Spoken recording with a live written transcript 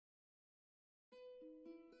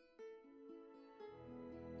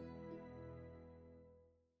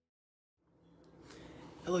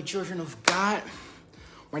Hello, children of God.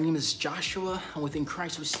 My name is Joshua. I'm within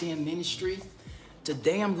Christ We Stand Ministry.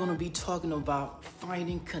 Today, I'm going to be talking about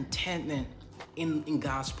finding contentment in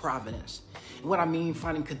God's providence. And what I mean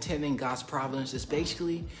finding contentment in God's providence is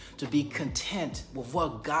basically to be content with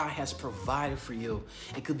what God has provided for you.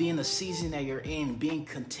 It could be in the season that you're in, being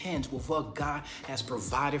content with what God has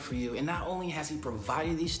provided for you. And not only has He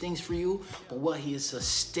provided these things for you, but what He is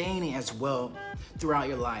sustaining as well throughout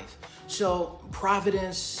your life. So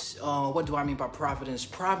providence, what do I mean by providence?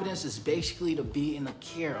 Providence is basically to be in the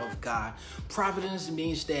care of God. Providence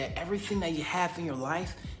means that everything that you have in your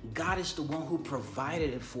life, God is the one who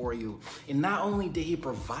provided it for you. And not only did He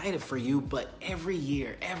provide it for you, but every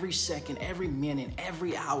year, every second, every minute,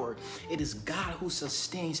 every hour, it is God who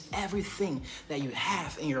sustains everything that you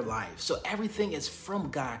have in your life. So everything is from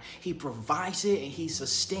God. He provides it and He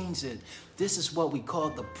sustains it. This is what we call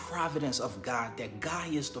the providence of God, that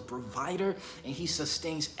God is the provider and He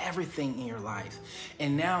sustains everything in your life.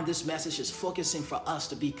 And now this message is focusing for us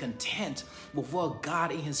to be content with what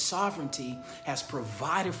God in His sovereignty has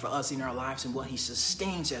provided for us in our lives and what He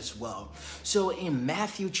sustains as well. So in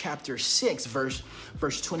Matthew chapter 6, verse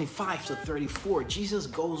 25 to 34, Jesus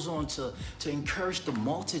goes on to encourage the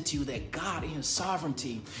multitude that God in His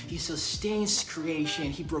sovereignty, He sustains creation.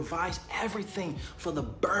 He provides everything for the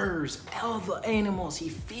birds, all the animals. He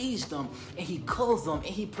feeds them and He clothes them and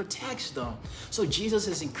He protects them. So Jesus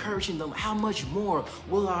is encouraging them, how much more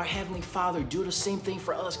will our Heavenly Father do the same thing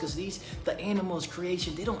for us? Because the animals,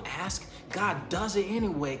 creation, they don't ask. God does it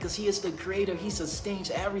anyway because He is the creator. He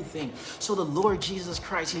sustains everything. So the Lord Jesus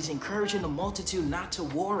Christ, He's encouraging the multitude not to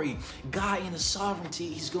worry. God in His sovereignty,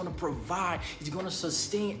 He's going to provide. He's going to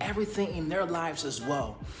sustain everything in their lives as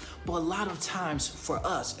well. But a lot of times for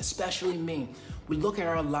us, especially me, we look at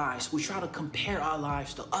our lives, we try to compare our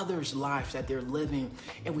lives to others' lives that they're living,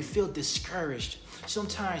 and we feel discouraged.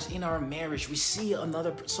 Sometimes in our marriage, we see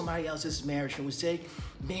somebody else's marriage and we say,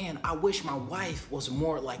 man, I wish my wife was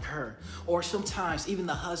more like her. Or sometimes even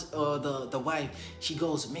the wife, she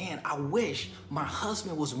goes, man, I wish my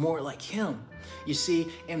husband was more like him. You see,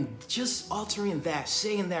 and just altering that,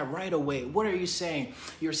 saying that right away, what are you saying?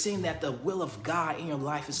 You're saying that the will of God in your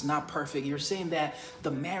life is not perfect. You're saying that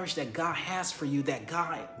the marriage that God has for you, that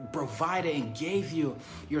God provided and gave you,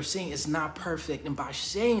 you're saying it's not perfect. And by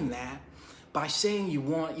saying that, by saying you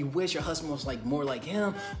wish your husband was more like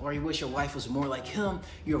him, or you wish your wife was more like him,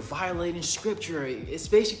 you're violating scripture. It's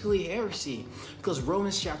basically heresy. Because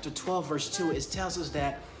Romans chapter 12, verse 2, it tells us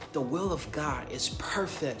that the will of God is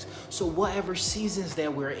perfect. So whatever seasons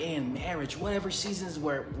that we're in, marriage, whatever seasons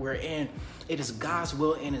we're in, it is God's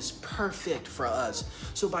will and it's perfect for us.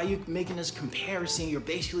 So by you making this comparison, you're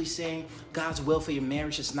basically saying God's will for your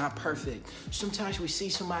marriage is not perfect. Sometimes we see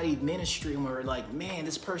somebody ministry and we're like, man,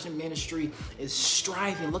 this person ministry is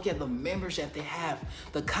striving. Look at the members that they have,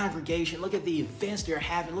 the congregation. Look at the events they're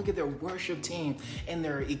having. Look at their worship team and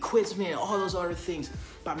their equipment and all those other things.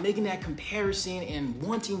 By making that comparison and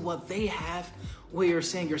wanting what they have, what you're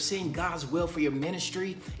saying God's will for your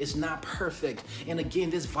ministry is not perfect. And again,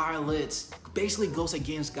 this basically goes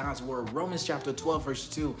against God's word. Romans chapter 12, verse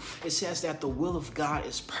 2, it says that the will of God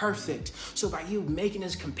is perfect. So by you making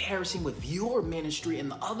this comparison with your ministry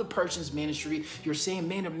and the other person's ministry, you're saying,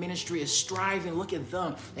 man, the ministry is striving. Look at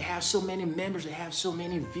them. They have so many members. They have so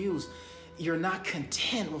many views. You're not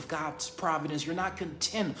content with God's providence. You're not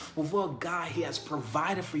content with what God has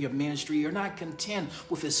provided for your ministry. You're not content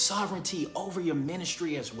with His sovereignty over your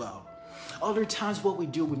ministry as well. Other times what we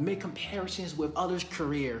do, we make comparisons with others'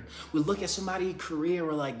 career. We look at somebody's career,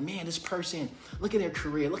 we're like, man, this person, look at their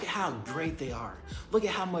career. Look at how great they are. Look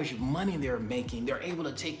at how much money they're making. They're able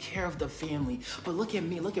to take care of the family. But look at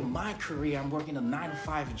me, look at my career. I'm working a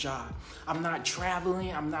 9-to-5 job. I'm not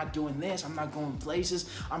traveling. I'm not doing this. I'm not going places.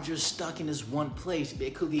 I'm just stuck in this one place.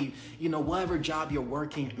 It could be, whatever job you're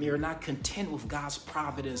working, you're not content with God's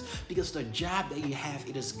providence because the job that you have,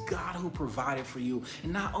 it is God who provided for you.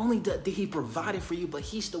 And not only did He provide it for you, but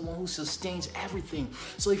He's the one who sustains everything.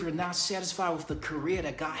 So if you're not satisfied with the career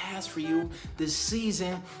that God has for you this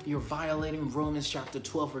season, you're violating Romans chapter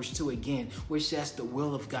 12, verse 2 again, which says the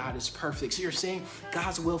will of God is perfect. So you're saying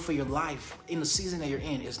God's will for your life in the season that you're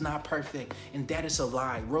in is not perfect, and that is a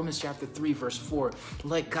lie. Romans chapter 3, verse 4,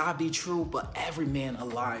 let God be true, but every man a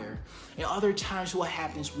liar. And other times what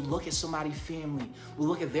happens, we look at somebody's family, we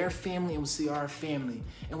look at their family and we see our family,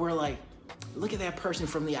 and we're like, look at that person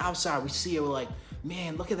from the outside. We see it, we're like,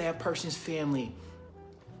 man, look at that person's family.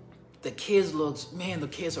 The kids the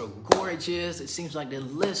kids are gorgeous. It seems like they're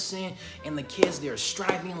listening. And the kids, they're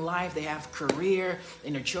striving in life. They have career.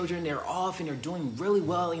 And their children, they're off and they're doing really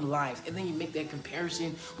well in life. And then you make that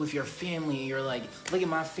comparison with your family. And you're like, look at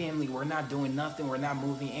my family. We're not doing nothing. We're not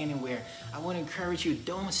moving anywhere. I want to encourage you,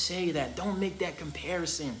 don't say that. Don't make that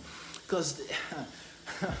comparison. Because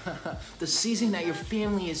the season that your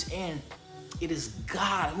family is in, it is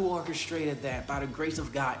God who orchestrated that by the grace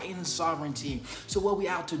of God in sovereignty. So what we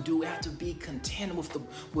have to do, we have to be content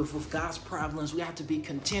with God's providence. We have to be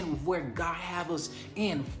content with where God have us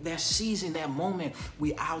in that season, that moment.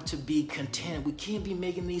 We have to be content. We can't be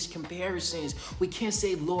making these comparisons. We can't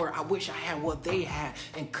say, Lord, I wish I had what they had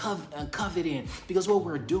and coveting. Because what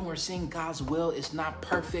we're doing, we're saying God's will is not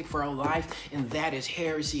perfect for our life, and that is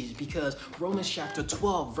heresy. Because Romans chapter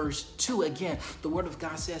 12, verse 2, again, the word of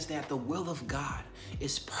God says that the will of God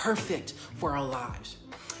is perfect for our lives.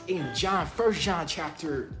 In 1 John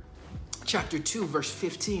chapter 2, verse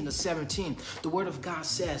 15 to 17, the word of God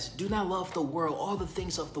says, do not love the world, all the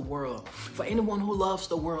things of the world. For anyone who loves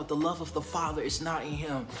the world, the love of the Father is not in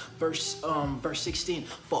him. Verse 16,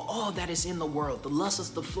 for all that is in the world, the lust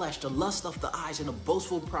of the flesh, the lust of the eyes, and the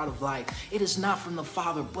boastful pride of life, it is not from the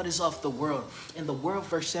Father, but is of the world. In the world,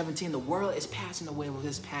 verse 17, the world is passing away with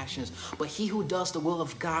his passions, but he who does the will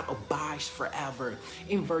of God abides forever.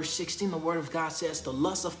 In verse 16, the word of God says, the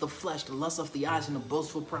lust of the flesh, the lust of the eyes, and the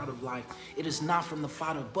boastful pride of life, it is not from the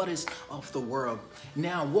Father, but is of the world.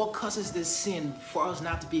 Now, what causes this sin for us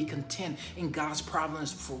not to be content in God's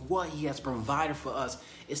providence for what he has provided for us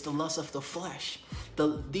is the lust of the flesh.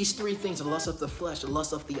 These three things, the lust of the flesh, the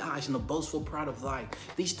lust of the eyes, and the boastful pride of life,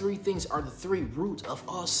 these three things are the three roots of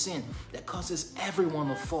all sin that causes everyone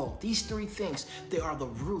to fall. These three things, they are the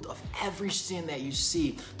root of every sin that you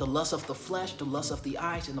see. The lust of the flesh, the lust of the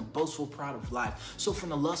eyes, and the boastful pride of life. So from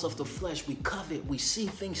the lust of the flesh, we covet, we see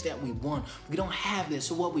things that we want. We don't have this,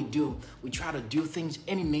 so what we do, we try to do things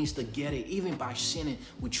any means to get it. Even by sinning,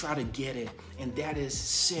 we try to get it, and that is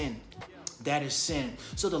sin. That is sin.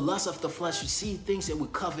 So the lust of the flesh, you see things that we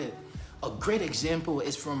covet. A great example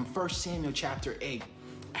is from 1 Samuel chapter 8.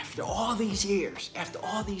 After all these years,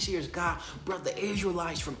 God brought the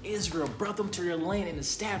Israelites from Israel, brought them to their land and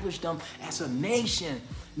established them as a nation.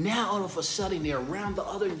 Now, all of a sudden, they're around the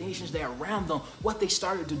other nations that are around them. What they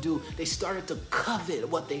started to do, they started to covet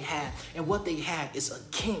what they had. And what they had is a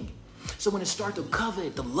king. So when they start to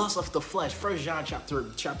covet the lust of the flesh, 1 John chapter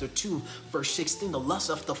 2, verse 16, the lust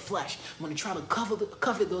of the flesh. When they try to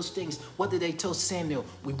covet those things, what did they tell Samuel?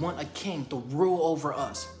 We want a king to rule over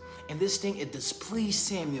us. And this thing, it displeased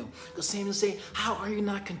Samuel. Because Samuel said, how are you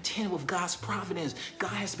not content with God's providence?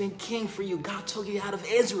 God has been king for you. God took you out of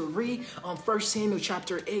Israel. Read 1 Samuel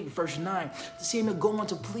chapter 8, verse 9. Samuel go on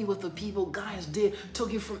to plead with the people. God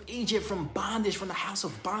took you from Egypt, from bondage, from the house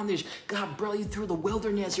of bondage. God brought you through the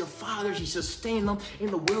wilderness. Your fathers, he sustained them in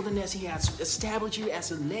the wilderness. He has established you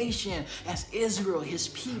as a nation, as Israel, his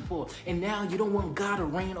people. And now you don't want God to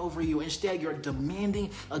reign over you. Instead, you're demanding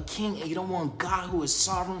a king, and you don't want God, who is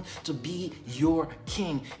sovereign, to be your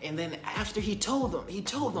king. And then after he told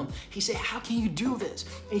them, he said, how can you do this?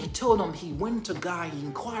 And he told them, he went to God, he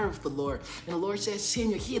inquired of the Lord. And the Lord said,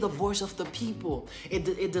 Samuel, hear the voice of the people.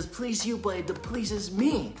 It displeases you, but it displeases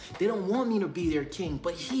me. They don't want me to be their king,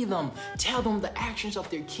 but hear them. Tell them the actions of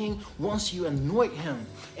their king once you anoint him.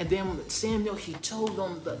 And then Samuel, he told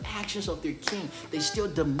them the actions of their king. They still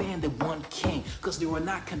demanded one king because they were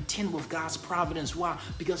not content with God's providence. Why?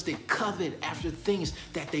 Because they coveted after things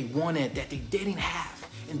that they wanted, that they didn't have,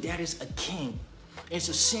 and that is a king. It's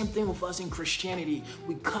the same thing with us in Christianity.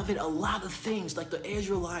 We covet a lot of things like the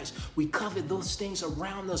Israelites. We covet those things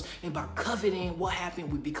around us, and by coveting, what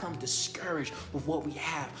happened? We become discouraged with what we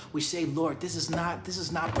have. We say, Lord, this is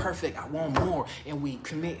not perfect. I want more. And we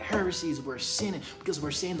commit heresies. We're sinning because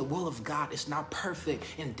we're saying the will of God is not perfect,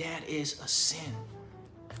 and that is a sin.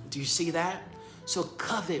 Do you see that? So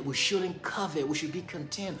covet, we shouldn't covet. We should be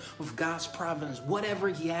content with God's providence, whatever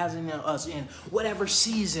he has in us in whatever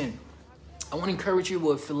season. I want to encourage you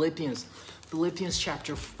with Philippians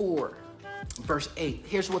chapter 4, verse 8.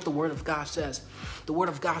 Here's what the word of God says. The word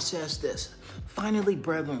of God says this. Finally,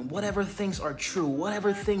 brethren, whatever things are true,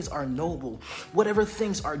 whatever things are noble, whatever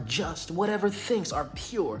things are just, whatever things are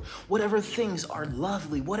pure, whatever things are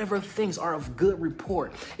lovely, whatever things are of good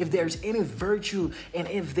report, if there's any virtue and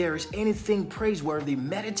if there's anything praiseworthy,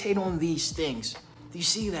 meditate on these things. Do you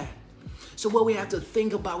see that? So what we have to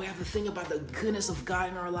think about the goodness of God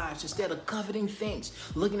in our lives instead of coveting things,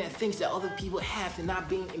 looking at things that other people have and not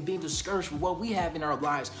being discouraged with what we have in our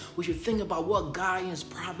lives. We should think about what God in His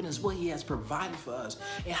providence, what He has provided for us,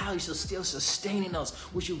 and how He's still sustaining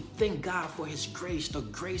us. We should thank God for His grace, the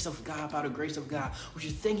grace of God, by the grace of God. We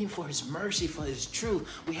should thank Him for His mercy, for His truth.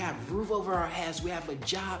 We have roof over our heads. We have a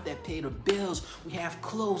job that pays the bills. We have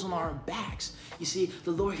clothes on our backs. You see,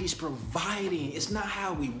 the Lord, He's providing. It's not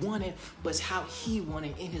how we want it, but it's how He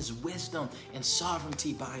wanted in His wisdom and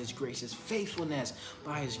sovereignty by His grace, His faithfulness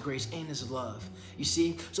by His grace and His love. You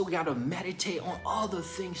see, so we got to meditate on all the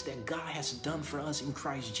things that God has done for us in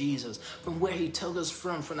Christ Jesus, from where He took us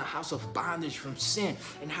from the house of bondage, from sin,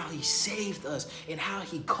 and how He saved us, and how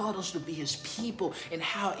He called us to be His people, and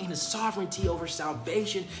how in His sovereignty over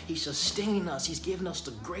salvation, He's sustaining us. He's given us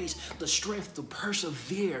the grace, the strength to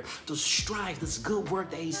persevere, to strive, this good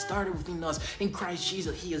work that He started within us in Christ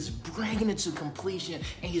Jesus. He is bringing it to completion,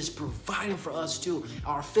 and He is providing for us too,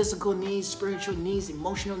 our physical needs, spiritual needs,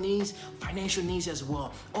 emotional needs, financial needs as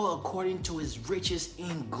well, all according to His riches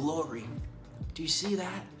in glory. Do you see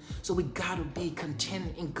that? So we got to be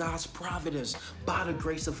content in God's providence by the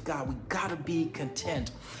grace of God. We got to be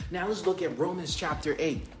content. Now let's look at Romans chapter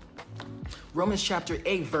 8. Romans chapter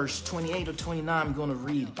 8, verse 28 to 29, I'm going to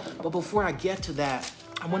read. But before I get to that,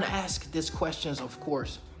 I want to ask these questions, of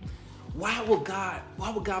course. Why would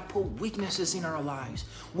God put weaknesses in our lives?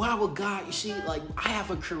 Why would God, you see, like I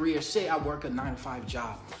have a career, say I work a 9-to-5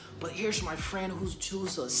 job, but here's my friend who's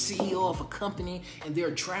a CEO of a company, and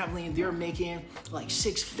they're traveling and they're making like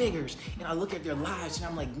 6 figures. And I look at their lives and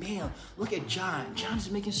I'm like, man, look at John. John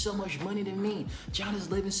is making so much money than me. John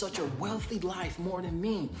is living such a wealthy life more than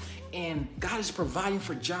me. And God is providing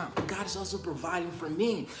for John, but God is also providing for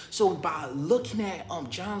me. So by looking at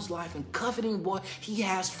John's life and coveting what he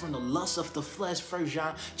has from the lust of the flesh, 1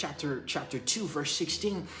 John chapter 2, verse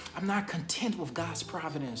 16, I'm not content with God's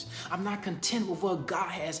providence. I'm not content with what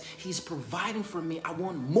God has. He's providing for me. I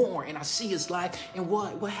want more, and I see His life, and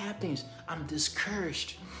what happens? I'm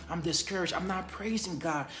discouraged. I'm not praising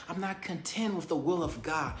God. I'm not content with the will of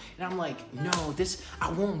God. And I'm like, no,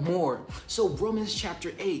 I want more. So Romans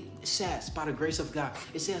chapter 8, it says, by the grace of God,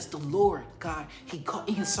 it says, the Lord, God,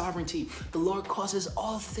 in His sovereignty, the Lord causes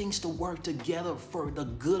all things to work together for the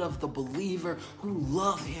good of the believer who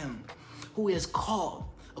love Him, who is called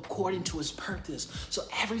according to His purpose. So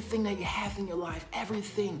everything that you have in your life,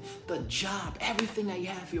 everything, the job, everything that you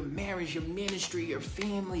have, your marriage, your ministry, your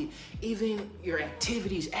family, even your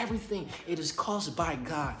activities, everything, it is caused by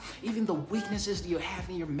God. Even the weaknesses that you have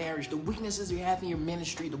in your marriage, the weaknesses you have in your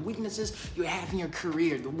ministry, the weaknesses you have in your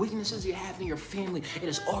career, the weaknesses you have in your family, it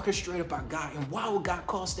is orchestrated by God. And why would God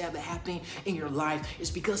cause that to happen in your life? It's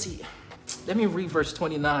because let me read verse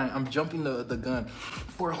 29. I'm jumping the gun.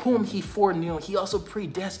 For whom He foreknew, He also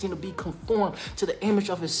predestined to be conformed to the image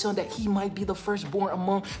of His Son, that He might be the firstborn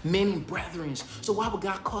among many brethren. So why would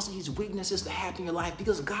God cause these weaknesses to happen in your life?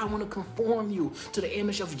 Because God want to conform you to the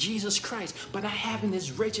image of Jesus Christ. By not having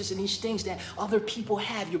these riches and these things that other people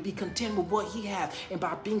have, you'll be content with what He has. And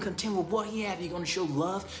by being content with what He has, you're going to show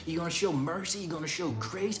love, you're going to show mercy, you're going to show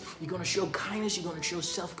grace, you're going to show kindness, you're going to show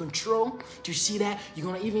self-control. Do you see that? You're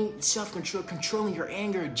going to even controlling your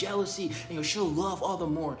anger, jealousy, and you'll show love all the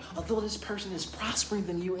more. Although this person is prospering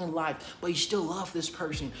than you in life, but you still love this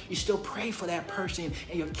person. You still pray for that person,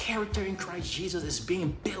 and your character in Christ Jesus is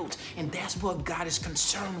being built, and that's what God is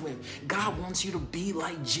concerned with. God wants you to be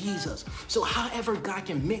like Jesus. So however God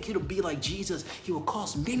can make you to be like Jesus, He will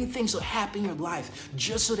cause many things to happen in your life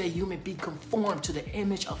just so that you may be conformed to the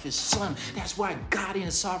image of His Son. That's why God in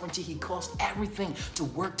His sovereignty, He caused everything to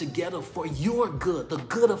work together for your good, the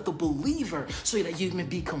good of the believer, so that you may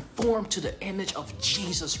be conformed to the image of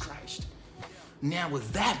Jesus Christ. Now,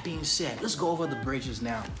 with that being said, let's go over the bridges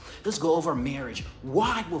now. Let's go over marriage.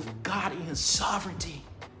 Why will God in His sovereignty,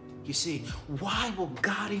 you see, why will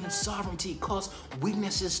God in His sovereignty cause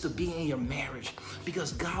weaknesses to be in your marriage?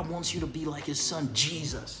 Because God wants you to be like His Son,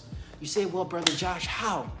 Jesus. You say, well, Brother Josh,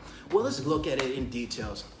 how? Well, let's look at it in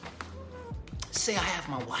details. Say I have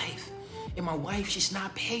my wife, and my wife, she's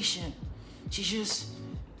not patient.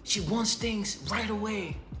 She wants things right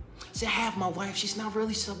away. Say I have my wife, she's not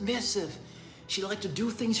really submissive. She likes to do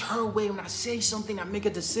things her way. When I say something, I make a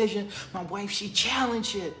decision. My wife, she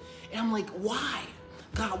challenged it. And I'm like, why?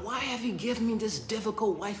 God, why have you given me this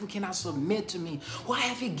difficult wife who cannot submit to me? Why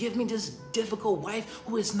have you given me this difficult wife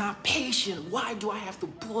who is not patient? Why do I have to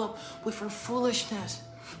pull up with her foolishness?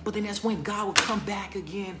 But then that's when God will come back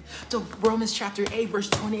again to Romans chapter 8, verse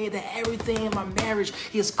 28, that everything in my marriage,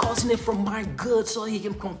 he is causing it for my good so he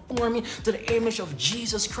can conform me to the image of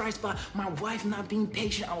Jesus Christ. By my wife not being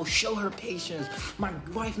patient, I will show her patience. My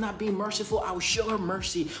wife not being merciful, I will show her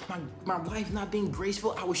mercy. My wife not being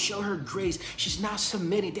graceful, I will show her grace. She's not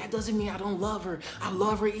submitting. That doesn't mean I don't love her. I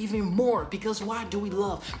love her even more. Because why do we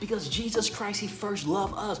love? Because Jesus Christ, he first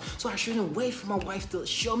loved us. So I shouldn't wait for my wife to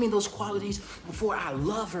show me those qualities before I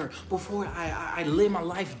love her, before I lay my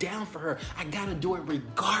life down for her. I gotta do it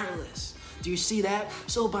regardless. Do you see that?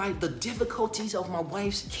 So by the difficulties of my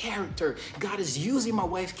wife's character, God is using my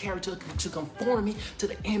wife's character to conform me to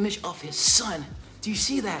the image of his son. Do you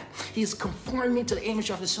see that? He is conforming me to the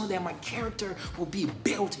image of his son, that my character will be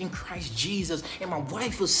built in Christ Jesus. And my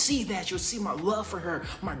wife will see that. She'll see my love for her,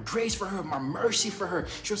 my grace for her, my mercy for her.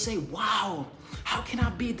 She'll say, wow, how can I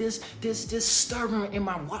be this stubborn in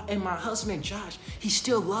my husband, Josh? He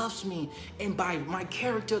still loves me. And by my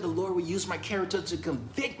character, the Lord will use my character to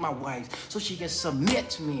convict my wife so she can submit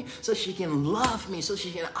to me, so she can love me, so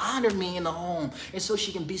she can honor me in the home, and so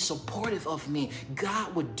she can be supportive of me.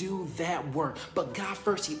 God would do that work. But God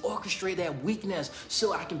first, he orchestrated that weakness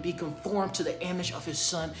so I can be conformed to the image of his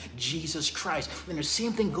son, Jesus Christ. And the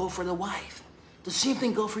same thing go for the wife. The same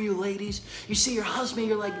thing go for you ladies. You see your husband,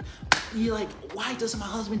 you're like, why doesn't my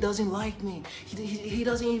husband doesn't like me? He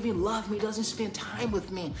doesn't even love me, doesn't spend time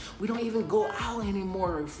with me. We don't even go out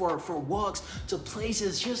anymore for walks to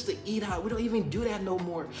places just to eat out. We don't even do that no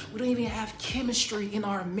more. We don't even have chemistry in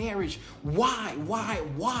our marriage.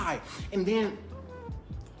 Why? And then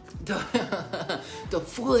the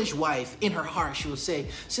foolish wife in her heart, she will say,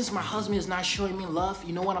 since my husband is not showing me love,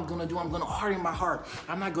 you know what I'm going to do? I'm going to harden my heart.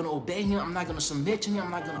 I'm not going to obey him. I'm not going to submit to him.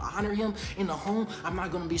 I'm not going to honor him in the home. I'm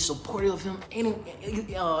not going to be supportive of him.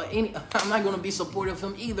 I'm not going to be supportive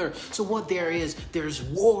of him either. So what there's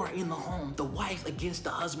war in the home. The wife against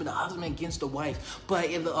the husband against the wife.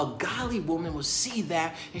 But if a godly woman will see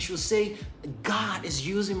that, and she'll say, God is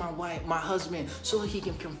using my husband so he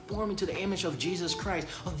can conform me to the image of Jesus Christ.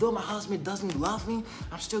 Although my husband doesn't love me,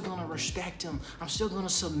 I'm still going to respect him. I'm still going to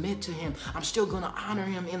submit to him. I'm still going to honor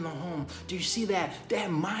him in the home. Do you see that? That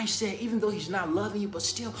mindset, even though he's not loving you, but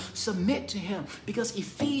still submit to him. Because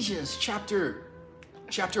Ephesians chapter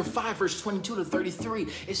 5, verse 22 to 33,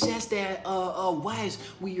 it says that wives,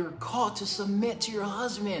 we are called to submit to your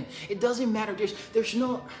husband. It doesn't matter. There's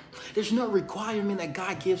no requirement that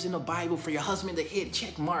God gives in the Bible for your husband to hit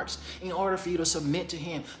check marks in order for you to submit to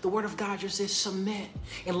him. The word of God just says submit.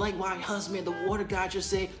 And likewise, husband, the word of God just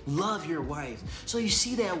says love your wife. So you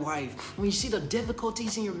see that, wife, when you see the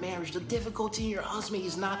difficulties in your marriage, the difficulty in your husband,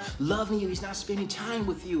 he's not loving you, he's not spending time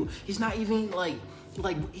with you, he's not even like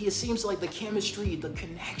it seems like the chemistry, the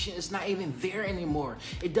connection is not even there anymore.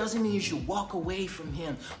 It doesn't mean you should walk away from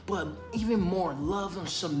him, but even more, love him,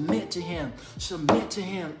 submit to him,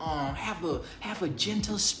 have a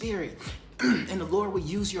gentle spirit. And the Lord will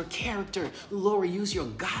use your character. The Lord will use your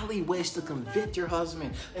godly ways to convict your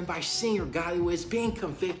husband. And by seeing your godly ways being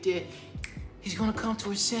convicted, he's going to come to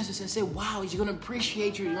his senses and say, wow, he's going to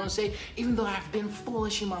appreciate you. He's going to say, even though I've been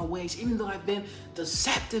foolish in my ways, even though I've been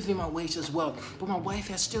deceptive in my ways as well, but my wife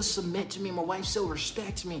has still submit to me. My wife still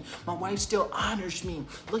respects me. My wife still honors me.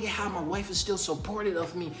 Look at how my wife is still supportive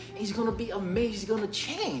of me. He's going to be amazed. He's going to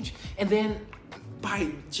change. And then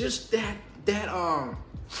by just that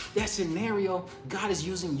scenario, God is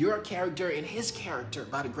using your character and his character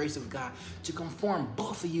by the grace of God to conform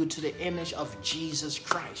both of you to the image of Jesus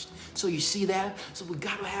Christ. So you see that? So we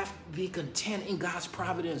got to be content in God's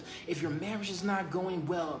providence. If your marriage is not going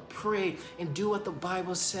well, pray and do what the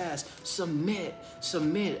Bible says. Submit,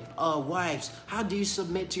 wives. How do you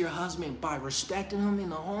submit to your husband? By respecting him in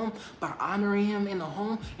the home, by honoring him in the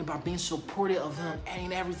home, and by being supportive of him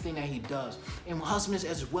in everything that he does. And husbands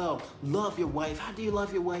as well, love your wife. How do you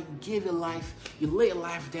love your wife? Give your life. You lay your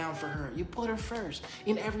life down for her. You put her first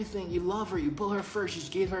in everything. You love her. You put her first. You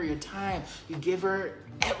give her your time. You give her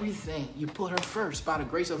everything. You put her first by the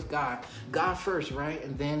grace of God. God first, right?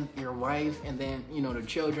 And then your wife, and then, the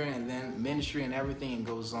children, and then ministry and everything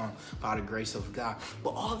goes on by the grace of God.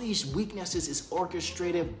 But all these weaknesses is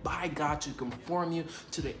orchestrated by God to conform you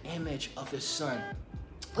to the image of his son.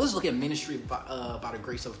 Let's look at ministry by the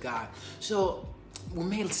grace of God. So we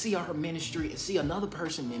may see our ministry and see another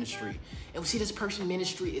person ministry, and we see this person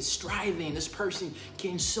ministry is striving. This person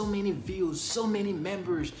getting so many views, so many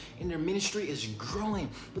members, and their ministry is growing.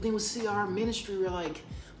 But then we see our ministry, we're like,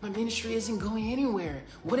 My ministry isn't going anywhere.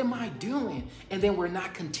 What am I doing? And then we're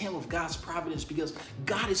not content with God's providence because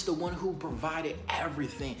God is the one who provided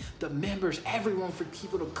everything. The members, everyone, for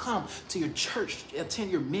people to come to your church, attend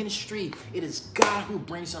your ministry. It is God who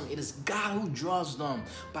brings them. It is God who draws them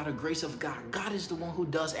by the grace of God. God is the one who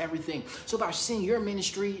does everything. So by seeing your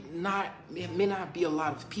ministry, it may not be a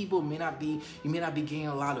lot of people, you may not be getting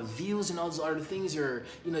a lot of views and all those other things. Your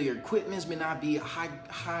equipments may not be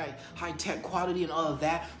high tech quality and all of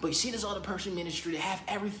that. But you see this other person ministry, they have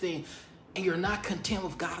everything, and you're not content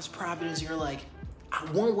with God's providence. You're like, I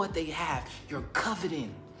want what they have. You're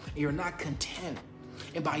coveting, and you're not content.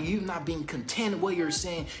 And by you not being content, what you're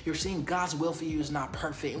saying God's will for you is not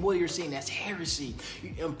perfect. And what you're saying, that's heresy.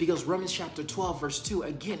 Because Romans chapter 12, verse 2,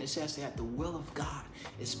 again, it says that the will of God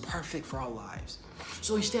is perfect for our lives.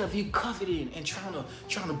 So instead of you coveting and trying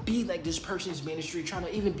to be like this person's ministry, trying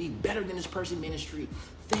to even be better than this person's ministry,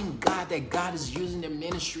 thank God that God is using their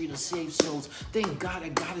ministry to save souls. Thank God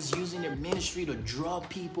that God is using their ministry to draw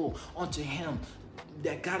people onto Him.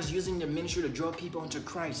 That God is using their ministry to draw people into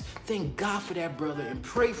Christ. Thank God for that brother, and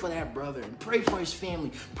pray for that brother, and pray for his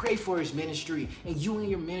family, pray for his ministry, and you and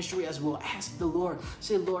your ministry as well. Ask the Lord,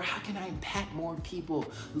 say, Lord, how can I impact more people?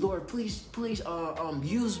 Lord, please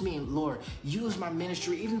use me, Lord. Use my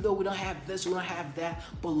ministry, even though we don't have this, we don't have that.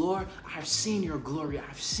 But Lord, I've seen your glory.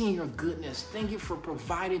 I've seen your goodness. Thank you for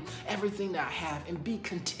providing everything that I have, and be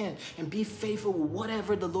content and be faithful with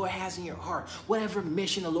whatever the Lord has in your heart, whatever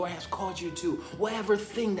mission the Lord has called you to, whatever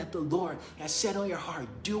thing that the Lord has set on your heart.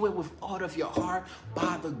 Do it with all of your heart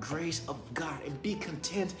by the grace of God, and be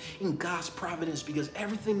content in God's providence, because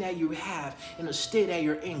everything that you have in the state that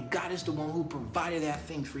you're in, God is the one who provided that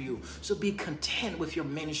thing for you. So be content with your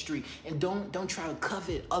ministry, and don't try to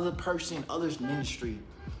covet others' ministry.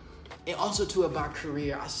 And also too, about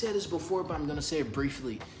career, I said this before, but I'm going to say it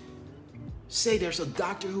briefly. Say there's a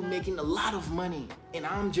doctor who's making a lot of money, and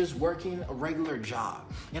I'm just working a regular job.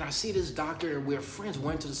 And I see this doctor, and we're friends,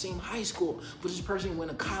 went to the same high school, but this person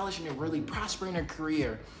went to college and they're really prospering in their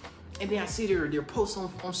career. And then I see their posts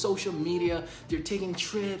on social media. They're taking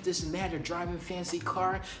trips, this and that. They're driving a fancy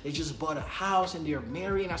car. They just bought a house and they're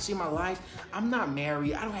married. And I see my life. I'm not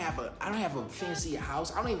married. I don't have a fancy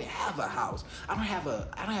house. I don't even have a house. I don't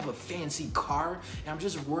have a fancy car. And I'm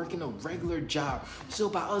just working a regular job. So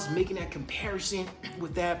by us making that comparison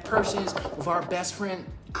with that person's, with our best friend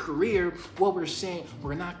career, what we're saying,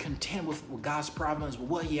 we're not content with God's providence, with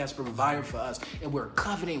what He has provided for us, and we're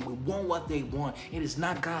coveting. We want what they want. It is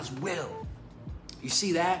not God's will. You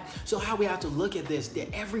see that? So how we have to look at this,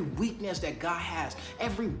 that every weakness that God has,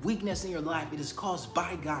 every weakness in your life, it is caused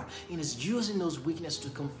by God, and is using those weaknesses to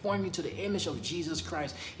conform you to the image of Jesus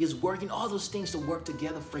Christ. He is working all those things to work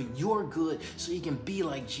together for your good, so you can be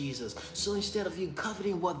like Jesus. So instead of you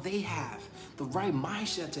coveting what they have, the right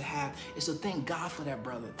mindset to have is to thank God for that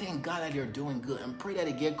brother. Thank God that you're doing good, and pray that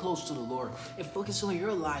they get close to the Lord, and focus on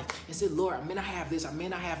your life and say, Lord, I may not have this, I may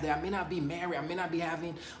not have that, I may not be married, I may not be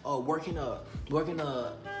having working a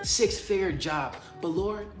 6-figure job, but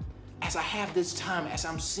Lord, as I have this time, as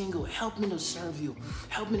I'm single, help me to serve you.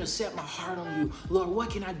 Help me to set my heart on you. Lord, what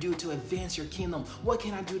can I do to advance your kingdom? What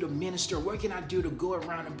can I do to minister? What can I do to go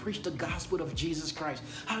around and preach the gospel of Jesus Christ?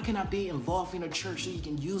 How can I be involved in a church so you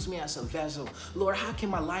can use me as a vessel? Lord, how can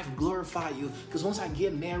my life glorify you? Because once I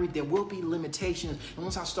get married, there will be limitations. And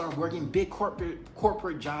once I start working big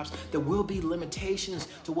corporate jobs, there will be limitations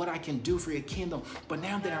to what I can do for your kingdom. But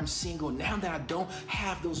now that I'm single, now that I don't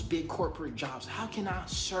have those big corporate jobs, how can I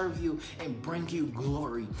serve you and bring you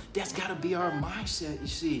glory? That's got to be our mindset. You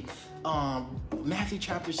see, Matthew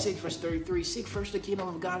chapter 6 verse 33, seek first the kingdom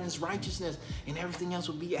of God and His righteousness, and everything else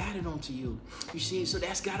will be added unto you. You see, so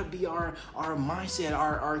that's got to be our mindset,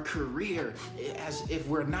 our career. As if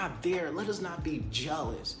we're not there, let us not be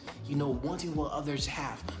jealous, wanting what others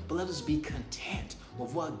have, but let us be content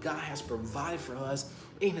with what God has provided for us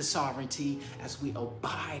in His sovereignty, as we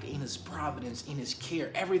abide in His providence, in His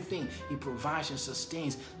care, everything He provides and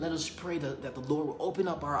sustains. Let us pray that the Lord will open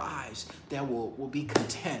up our eyes, that we'll be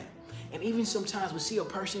content. And even sometimes we see a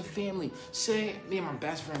person, family, say, me and my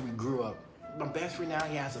best friend, we grew up. My best friend now,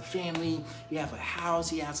 he has a family, he has a house,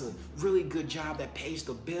 he has a really good job that pays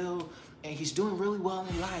the bill, and he's doing really well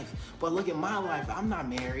in life. But look at my life. I'm not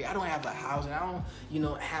married. I don't have a house, and I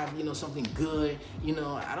don't, have, something good.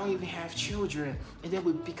 I don't even have children. And then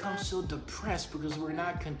we become so depressed because we're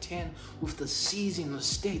not content with the season, the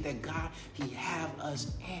state that God, He have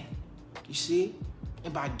us in. You see?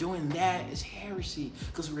 And by doing that, it's heresy,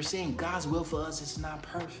 because we're saying God's will for us is not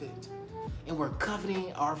perfect. And we're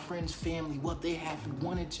coveting our friends' family, what they haven't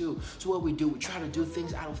wanted to. So what we do, we try to do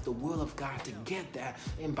things out of the will of God to get that.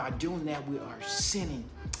 And by doing that, we are sinning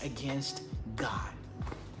against God.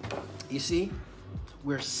 You see?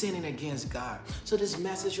 We're sinning against God. So this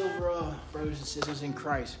message overall, brothers and sisters in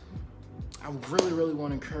Christ, I really, really want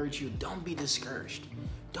to encourage you. Don't be discouraged.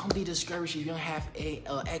 Don't be discouraged if you don't have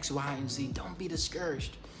X, Y, and Z. Don't be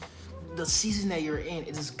discouraged. The season that you're in,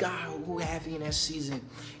 it is God who have you in that season.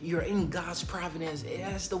 You're in God's providence.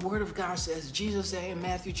 As the word of God says, Jesus said in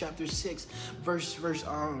Matthew chapter 6, verse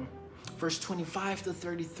 25 to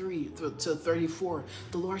 33 to 34,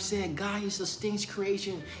 the Lord said, God, he sustains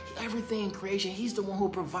creation, everything in creation. He's the one who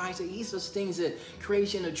provides it. He sustains it.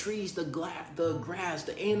 Creation, the trees, the grass,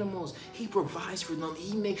 the animals. He provides for them.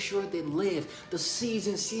 He makes sure they live. The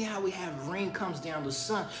seasons, see how we have rain comes down, the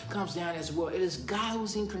sun comes down as well. It is God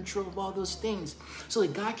who's in control of all those things. So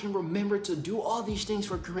that God can remember to do all these things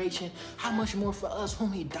for creation. How much more for us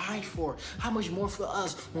whom he died for? How much more for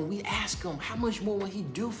us when we ask him? How much more will he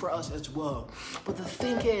do for us as well? But the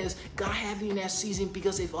thing is, God have you in that season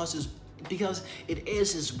because it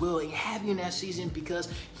is his will. He have you in that season because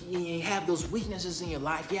he have those weaknesses in your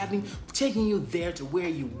life. He have been taking you there to where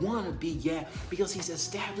you want to be, because he's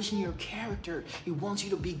establishing your character. He wants you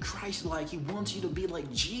to be Christ-like. He wants you to be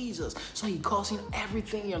like Jesus. So he causing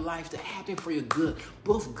everything in your life to happen for your good,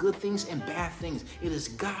 both good things and bad things. It is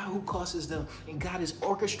God who causes them, and God is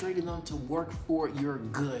orchestrating them to work for your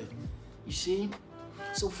good. You see?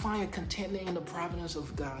 So find a contentment in the providence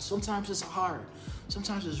of God. Sometimes it's hard.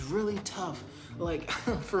 Sometimes it's really tough. Like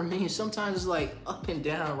for me, sometimes it's like up and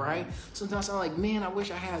down, right? Sometimes I'm like, man, I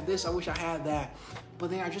wish I had this. I wish I had that. But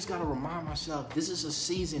then I just got to remind myself, this is a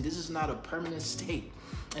season. This is not a permanent state.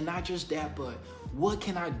 And not just that, but what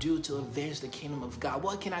can I do to advance the kingdom of God?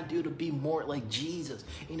 What can I do to be more like Jesus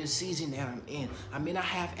in the season that I'm in? I may not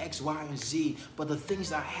have X, Y, and Z, but the things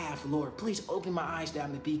that I have, Lord, please open my eyes that I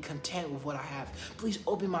may be content with what I have. Please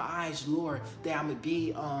open my eyes, Lord, that I may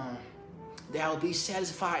be that I will be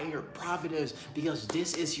satisfied in your providence, because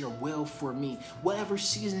this is your will for me. Whatever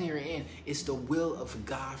season you're in, it's the will of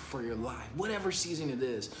God for your life. Whatever season it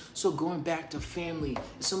is. So going back to family,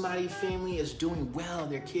 somebody's family is doing well.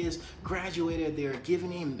 Their kids graduated. They're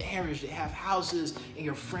giving in marriage. They have houses. And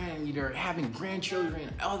your friend, they're having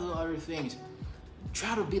grandchildren, all the other things.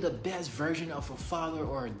 Try to be the best version of a father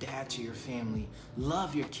or a dad to your family.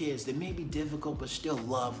 Love your kids. They may be difficult, but still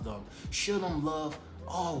love them. Show them love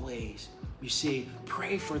always. You see,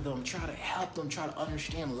 pray for them, try to help them, try to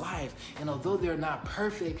understand life. And although they're not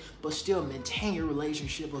perfect, but still maintain your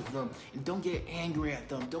relationship with them. And don't get angry at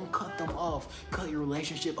them. Don't cut them off. Cut your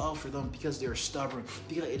relationship off for them because they're stubborn.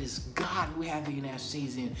 Because it is God who have you in that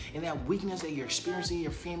season. And that weakness that you're experiencing in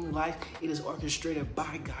your family life, it is orchestrated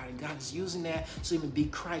by God. And God is using that so you can be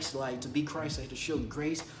Christ-like, to show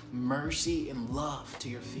grace, mercy, and love to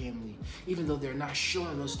your family. Even though they're not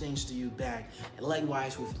showing those things to you back. And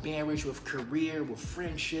likewise with marriage, with career, with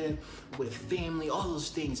friendship, with family, all those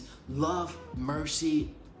things. Love, mercy,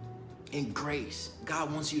 and grace.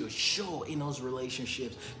 God wants you to show in those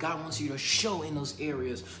relationships. God wants you to show in those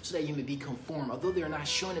areas so that you may be conformed. Although they're not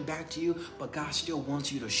showing it back to you, but God still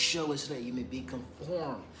wants you to show it so that you may be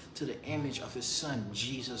conformed to the image of his son,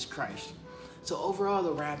 Jesus Christ. So overall,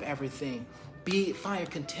 to wrap everything, find your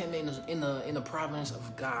contentment in the providence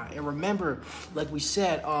of God. And remember, like we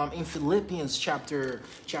said in Philippians chapter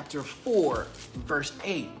 4, verse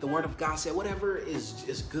 8, the word of God said, whatever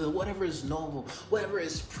is good, whatever is noble, whatever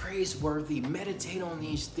is praiseworthy, meditate on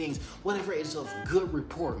these things. Whatever is of good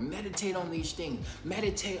report, meditate on these things.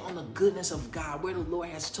 Meditate on the goodness of God, where the Lord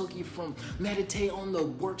has took you from. Meditate on the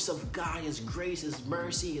works of God, his grace, his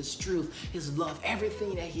mercy, his truth, his love,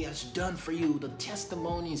 everything that he has done for you, the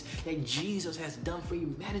testimonies that Jesus has done for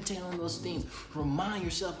you. Meditate on those things. Remind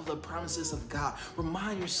yourself of the promises of God.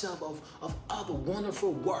 Remind yourself of all the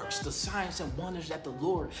wonderful works, the signs and wonders that the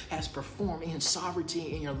Lord has performed in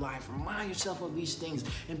sovereignty in your life. Remind yourself of these things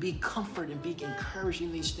and be comforted and be encouraged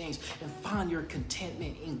in these things, and find your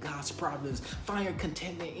contentment in God's providence. Find your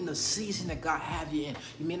contentment in the season that God have you in.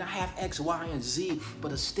 You may not have X, Y, and Z,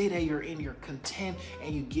 but the state that you're in, you're content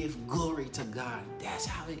and you give glory to God. That's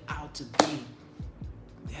how it ought to be.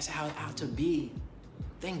 That's how it ought to be.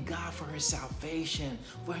 Thank God for his salvation,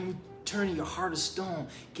 for him turning your heart of stone,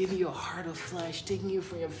 giving you a heart of flesh, taking you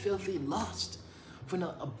from your filthy lust, from the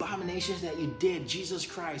abominations that you did. Jesus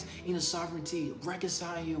Christ, in his sovereignty,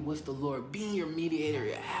 reconciling you with the Lord, being your mediator,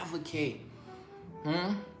 your advocate.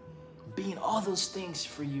 being all those things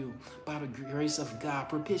for you by the grace of God,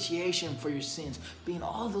 propitiation for your sins, being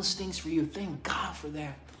all those things for you. Thank God for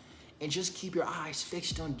that. And just keep your eyes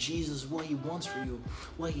fixed on Jesus, what he wants for you,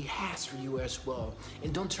 what he has for you as well.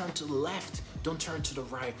 And don't turn to the left, don't turn to the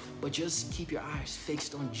right, but just keep your eyes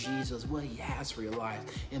fixed on Jesus, what he has for your life.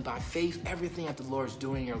 And by faith, everything that the Lord is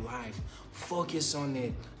doing in your life, focus on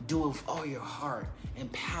it, do it with all your heart,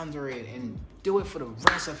 and ponder it, and do it for the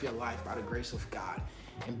rest of your life by the grace of God.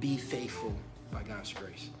 And be faithful by God's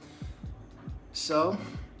grace. So,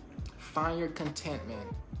 find your contentment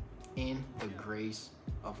in the grace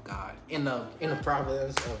of God, in the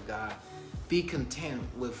providence of God. Be content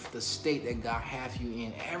with the state that God has you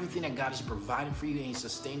in. Everything that God is providing for you and he's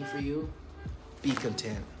sustaining for you, be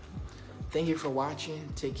content. Thank you for watching.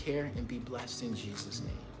 Take care and be blessed in Jesus'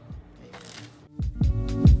 name.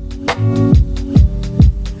 Amen.